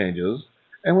small changes.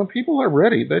 And when people are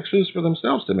ready, they choose for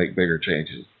themselves to make bigger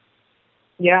changes.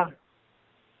 Yeah.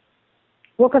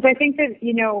 Well, because I think that,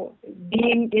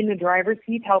 being in the driver's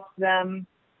seat helps them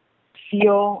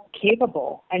feel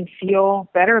capable and feel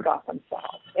better about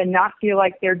themselves and not feel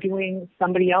like they're doing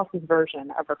somebody else's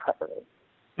version of recovery.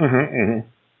 Mm-hmm.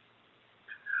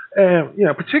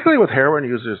 And, particularly with heroin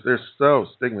users, they're so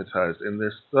stigmatized and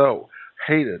they're so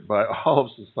hated by all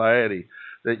of society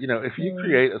that, if you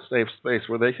create a safe space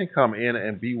where they can come in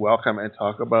and be welcome and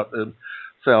talk about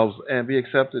themselves and be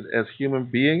accepted as human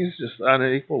beings just on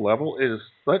an equal level, it is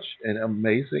such an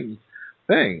amazing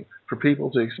thing for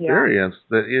people to experience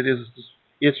that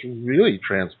it's really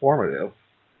transformative.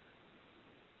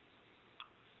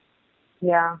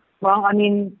 Yeah. Well, I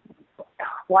mean,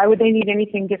 why would they need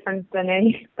anything different than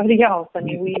anybody else? I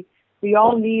mean, we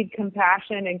all need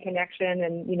compassion and connection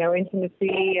and,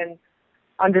 intimacy and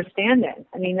understanding.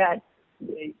 I mean, that,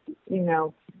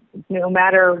 no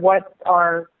matter what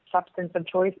our substance of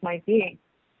choice might be.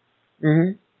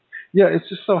 Mm-hmm. Yeah, it's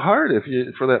just so hard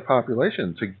for that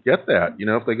population to get that.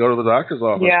 If they go to the doctor's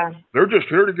office, they're just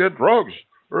here to get drugs.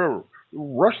 Or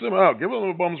rush them out, give them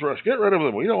a bum's rush, get rid of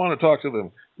them. We don't want to talk to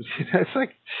them. It's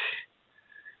like,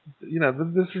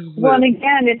 this is. Well, and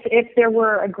again, if there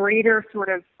were a greater sort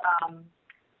of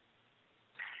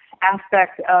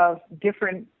aspect of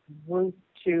different routes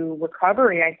to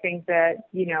recovery, I think that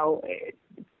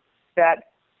that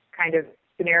kind of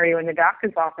scenario in the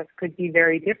doctor's office could be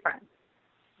very different.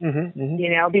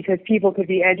 Mm-hmm. Because people could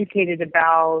be educated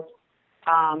about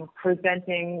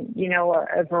presenting,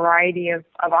 a variety of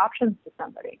options to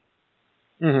somebody.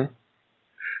 Mm-hmm.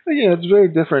 Yeah, it's very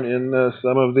different in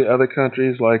some of the other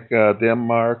countries like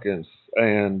Denmark and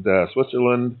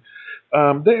Switzerland.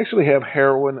 They actually have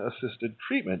heroin-assisted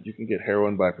treatment. You can get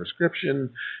heroin by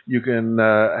prescription. You can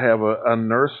have a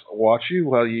nurse watch you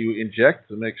while you inject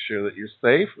to make sure that you're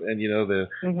safe, and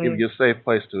they'll give you a safe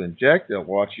place to inject. They'll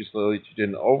watch you so that you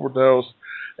didn't overdose,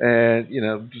 and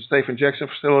safe injection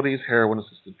facilities,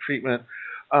 heroin-assisted treatment.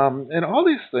 And all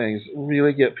these things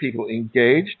really get people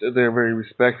engaged. They're very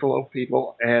respectful of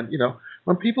people. And,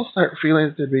 when people start feeling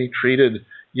that they're being treated,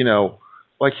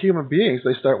 like human beings,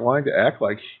 they start wanting to act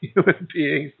like human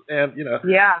beings. And,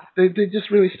 they just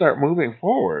really start moving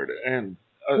forward. And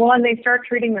and they start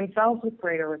treating themselves with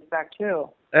greater respect, too.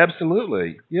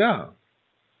 Absolutely. Yeah.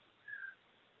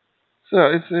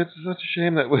 So it's such a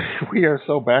shame that we are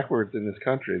so backwards in this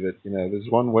country that, there's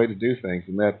one way to do things,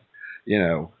 and that's,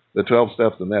 the 12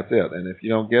 steps, and that's it. And if you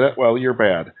don't get it, well, you're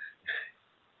bad.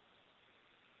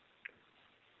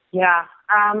 Yeah.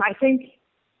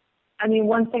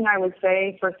 One thing I would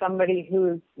say for somebody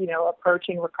who's,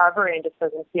 approaching recovery and just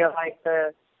doesn't feel like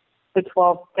the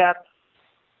 12 steps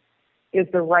is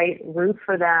the right route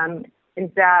for them is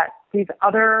that these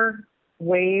other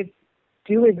ways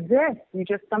do exist. You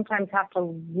just sometimes have to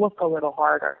look a little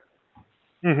harder.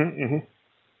 Mm-hmm, mm-hmm.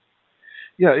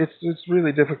 Yeah, it's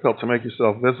really difficult to make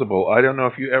yourself visible. I don't know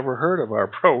if you ever heard of our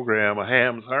program,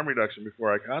 HAMS Harm Reduction,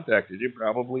 before I contacted you.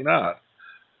 Probably not.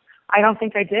 I don't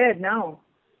think I did. No.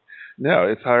 No,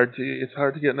 it's hard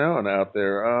to get known out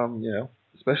there.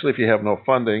 Especially if you have no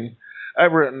funding.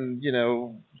 I've written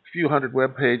a few hundred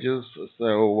web pages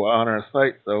so on our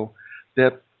site, so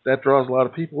that draws a lot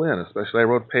of people in. Especially I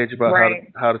wrote a page about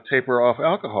how to taper off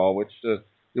alcohol, which there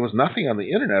was nothing on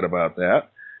the internet about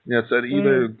that. It said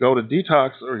either go to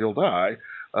detox or you'll die.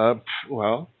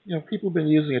 People have been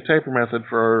using a taper method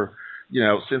for,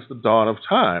 since the dawn of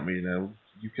time.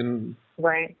 You can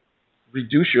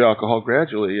reduce your alcohol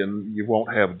gradually and you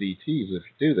won't have DTs if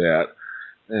you do that.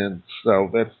 And so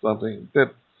that's something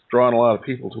that's drawn a lot of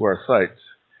people to our sites.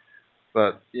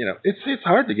 But, it's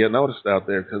hard to get noticed out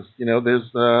there because,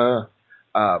 there's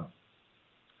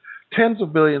tens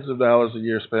of billions of dollars a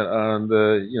year spent on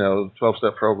the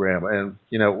 12-step program, and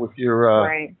with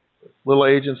your little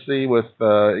agency with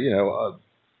a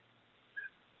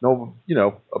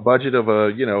budget of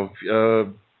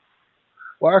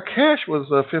our cash was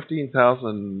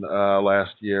 $15,000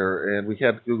 last year, and we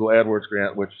had the Google AdWords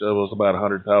grant, which was about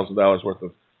 $100,000 worth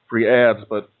of free ads,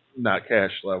 but not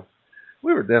cash. So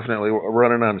we were definitely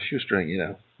running on a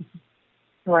shoestring,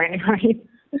 Right.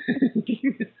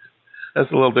 That's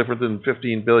a little different than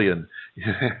 15 billion.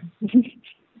 A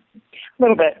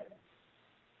little bit.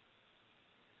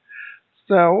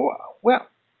 So, well,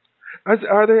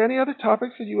 are there any other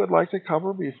topics that you would like to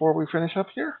cover before we finish up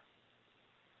here?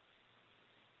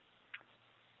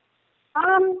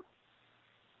 Um,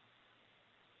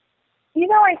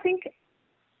 I think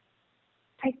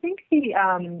the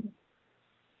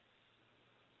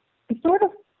sort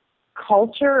of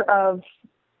culture of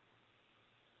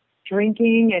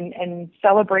drinking and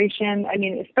celebration, I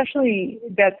mean, especially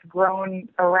that's grown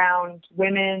around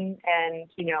women and,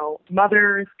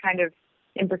 mothers kind of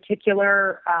in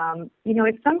particular,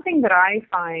 it's something that I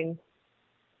find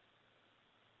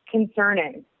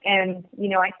concerning. And,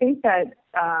 I think that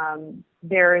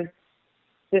there's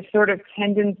this sort of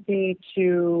tendency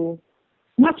to,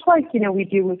 much like, we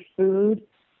do with food,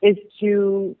 is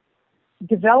to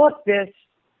develop this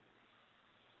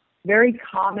very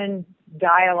common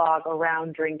dialogue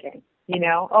around drinking.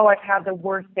 Oh, I've had the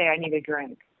worst day, I need a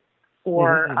drink.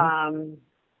 Or,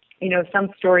 some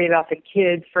story about the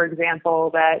kids, for example,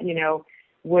 that,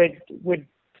 would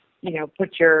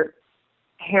put your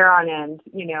hair on end,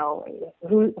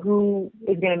 who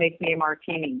is going to make me a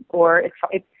martini? Or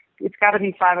it's got to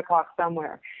be 5 o'clock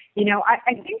somewhere.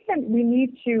 I think that we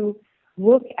need to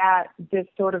look at this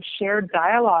sort of shared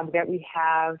dialogue that we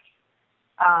have,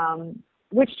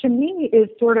 which to me is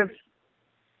sort of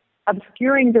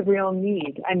obscuring the real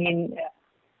need. I mean,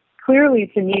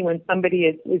 clearly to me, when somebody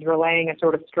is relaying a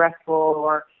sort of stressful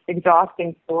or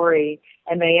exhausting story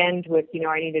and they end with,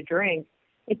 I need a drink,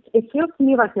 it feels to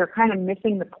me like they're kind of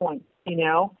missing the point,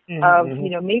 of,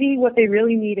 maybe what they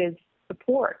really need is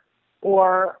support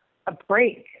or a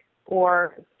break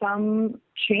or some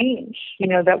change,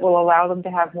 that will allow them to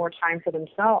have more time for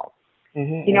themselves.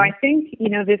 I think,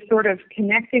 this sort of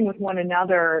connecting with one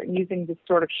another using this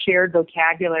sort of shared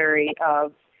vocabulary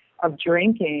of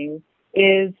drinking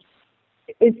is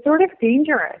sort of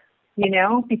dangerous,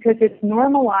 because it's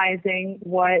normalizing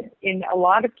what in a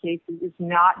lot of cases is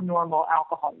not normal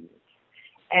alcohol use.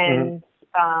 And,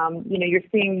 you're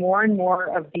seeing more and more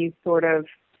of these sort of,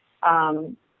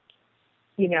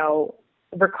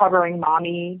 recovering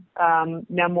mommy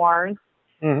memoirs,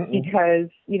 because,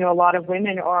 a lot of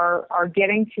women are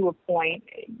getting to a point,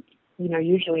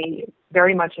 usually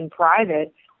very much in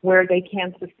private, where they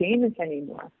can't sustain this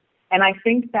anymore. And I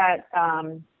think that,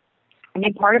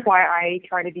 part of why I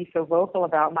try to be so vocal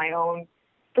about my own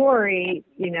story,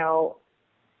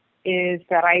 is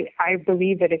that I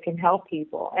believe that it can help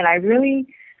people. And I really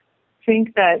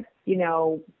think that,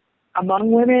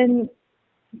 among women,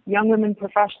 young women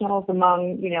professionals,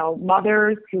 among,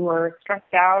 mothers who are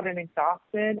stressed out and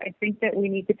exhausted, I think that we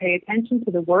need to pay attention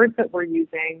to the words that we're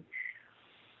using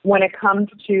when it comes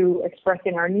to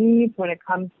expressing our needs, when it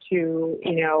comes to,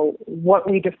 what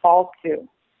we default to.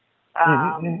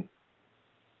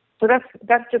 So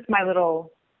that's just my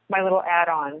little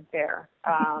add-on there.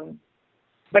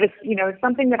 But it's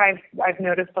something that I've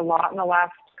noticed a lot in the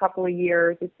last couple of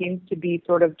years. It seems to be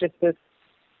sort of just this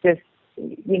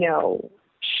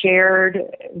shared,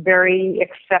 very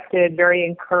accepted, very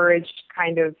encouraged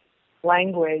kind of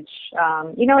language.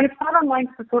 And it's not unlike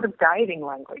the sort of dieting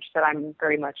language that I'm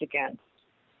very much against.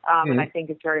 And I think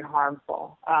it's very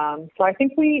harmful. So I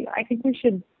think we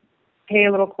should pay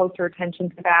a little closer attention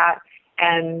to that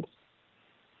and,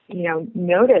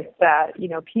 notice that,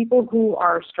 people who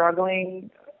are struggling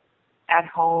at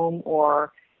home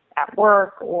or at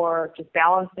work or just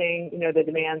balancing, the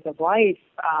demands of life,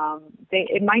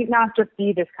 it might not just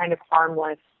be this kind of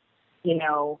harmless,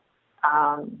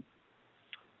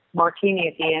 martini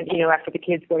at the end, after the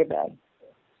kids go to bed.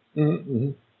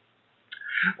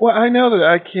 Well, I know that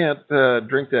I can't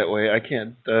drink that way. I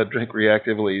can't drink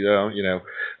reactively.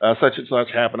 Such and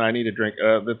such happened. I need a drink.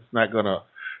 That's not going to,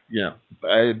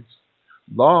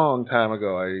 long time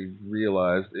ago, I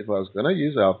realized if I was going to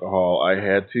use alcohol, I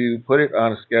had to put it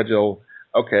on a schedule.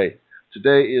 Okay,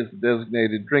 today is the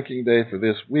designated drinking day for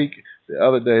this week. The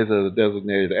other days are the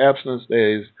designated abstinence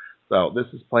days. So this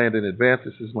is planned in advance.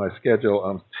 This is my schedule.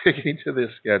 I'm sticking to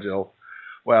this schedule.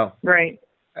 Well, right.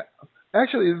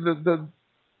 Actually,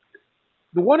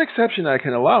 the one exception I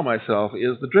can allow myself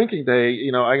is the drinking day.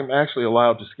 I am actually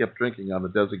allowed to skip drinking on the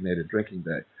designated drinking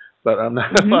day, but I'm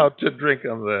not allowed to drink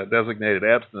on the designated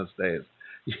abstinence days.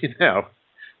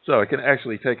 So I can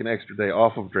actually take an extra day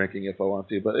off of drinking if I want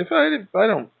to. But if I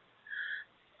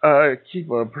don't keep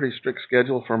a pretty strict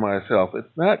schedule for myself,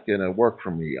 it's not going to work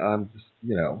for me. I'm just,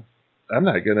 I'm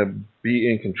not going to be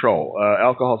in control.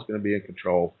 Alcohol's going to be in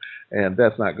control, and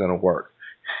that's not going to work.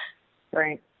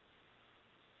 Right.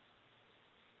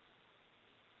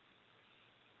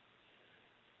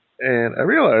 And I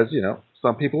realize,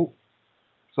 some people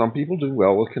do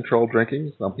well with controlled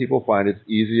drinking. Some people find it's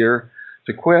easier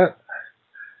to quit.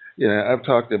 Yeah, I've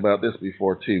talked about this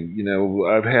before too.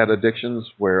 I've had addictions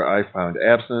where I found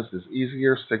abstinence is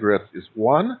easier. Cigarettes is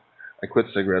one. I quit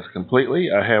cigarettes completely.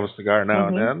 I have a cigar now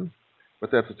and then, but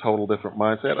that's a total different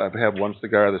mindset. I've had one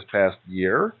cigar this past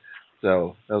year,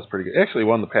 so that was pretty good. Actually,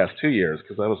 one the past 2 years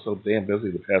because I was so damn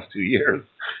busy the past 2 years.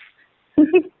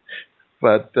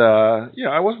 But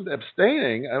I wasn't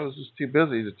abstaining. I was just too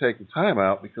busy to take the time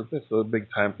out because that's a big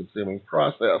time-consuming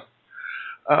process.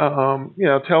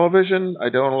 Television, I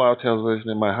don't allow television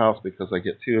in my house because I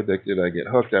get too addicted. I get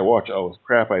hooked. I watch all this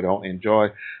crap I don't enjoy.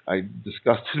 I'm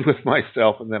disgusted with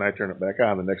myself, and then I turn it back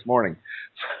on the next morning.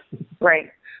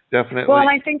 Right. Definitely. Well, and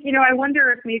I think, I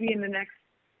wonder if maybe in the next,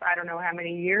 I don't know how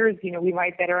many years, we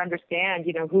might better understand,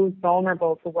 who's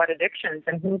vulnerable to what addictions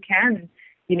and who can,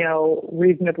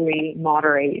 reasonably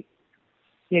moderate.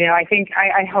 I think,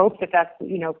 I hope that's,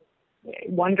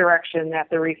 one direction that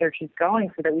the research is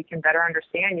going so that we can better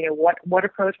understand, what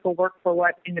approach will work for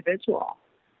what individual.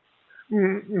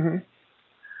 Mm-hmm.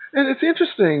 And it's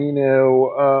interesting,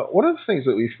 one of the things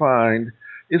that we find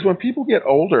is when people get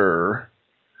older,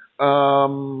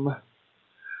 generally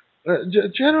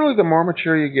the more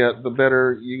mature you get, the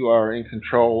better you are in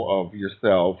control of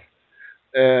yourself.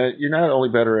 You're not only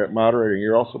better at moderating,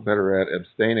 you're also better at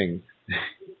abstaining.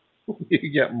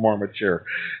 You get more mature,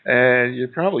 and you're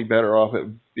probably better off at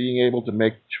being able to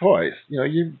make choice.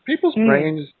 People's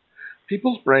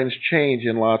brains change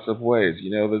in lots of ways.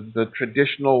 The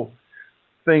traditional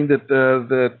thing that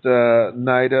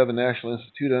NIDA, the National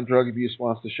Institute on Drug Abuse,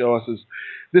 wants to show us is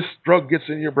this drug gets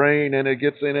in your brain and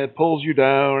it pulls you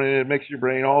down and it makes your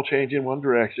brain all change in one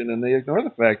direction, and they ignore the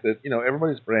fact that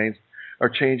everybody's brains are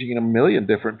changing in a million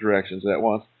different directions at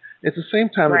once. At the same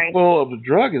time, the pull of the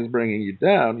drug is bringing you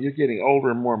down. You're getting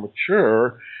older and more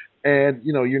mature, and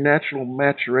your natural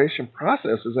maturation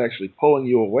process is actually pulling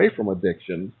you away from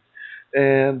addiction.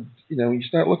 And when you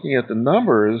start looking at the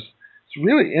numbers, it's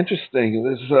really interesting.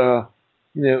 There's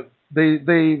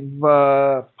they've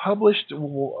published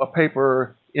a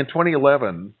paper in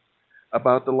 2011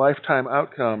 about the lifetime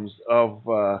outcomes of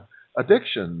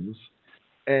addictions.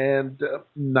 And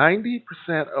 90%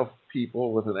 of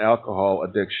people with an alcohol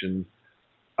addiction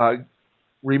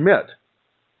remit.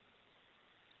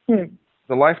 The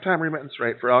lifetime remittance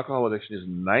rate for alcohol addiction is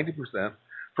 90%.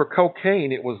 For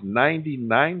cocaine, it was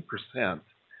 99%.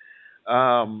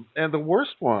 And the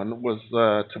worst one was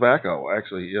tobacco,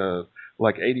 actually,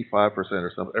 like 85%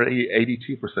 or something, or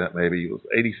 82% maybe. It was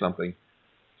 80-something.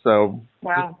 So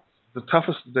the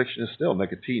toughest addiction is still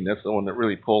nicotine. That's the one that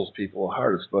really pulls people the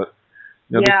hardest. But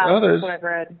the others, that's what I've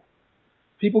read.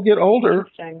 People get older,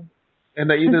 and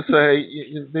they either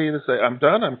say I'm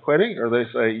done, I'm quitting, or they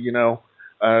say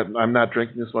I'm not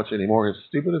drinking this much anymore. It's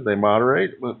stupid, and they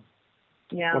moderate. But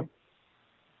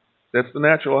that's the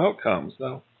natural outcome.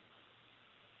 So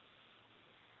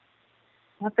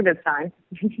that's a good sign.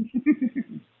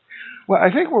 Well, I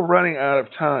think we're running out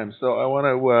of time, so I want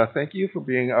to thank you for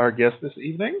being our guest this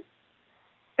evening.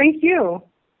 Thank you.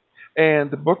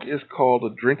 And the book is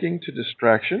called Drinking to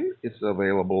Distraction. It's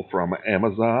available from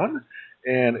Amazon.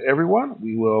 And everyone,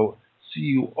 we will see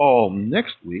you all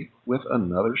next week with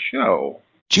another show.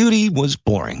 Judy was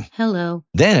boring. Hello.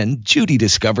 Then Judy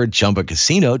discovered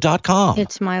ChumbaCasino.com.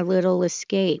 It's my little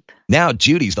escape. Now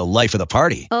Judy's the life of the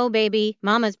party. Oh, baby,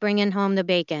 mama's bringing home the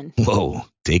bacon. Whoa,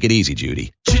 take it easy,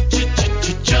 Judy.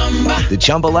 The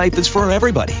Chumba life is for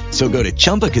everybody. So go to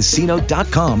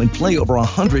ChumbaCasino.com and play over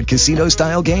 100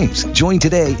 casino-style games. Join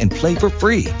today and play for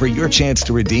free for your chance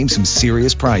to redeem some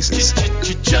serious prizes.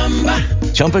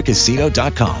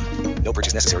 ChumbaCasino.com. No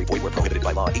purchase necessary. Void where prohibited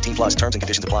by law. 18+ terms and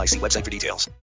conditions apply. See website for details.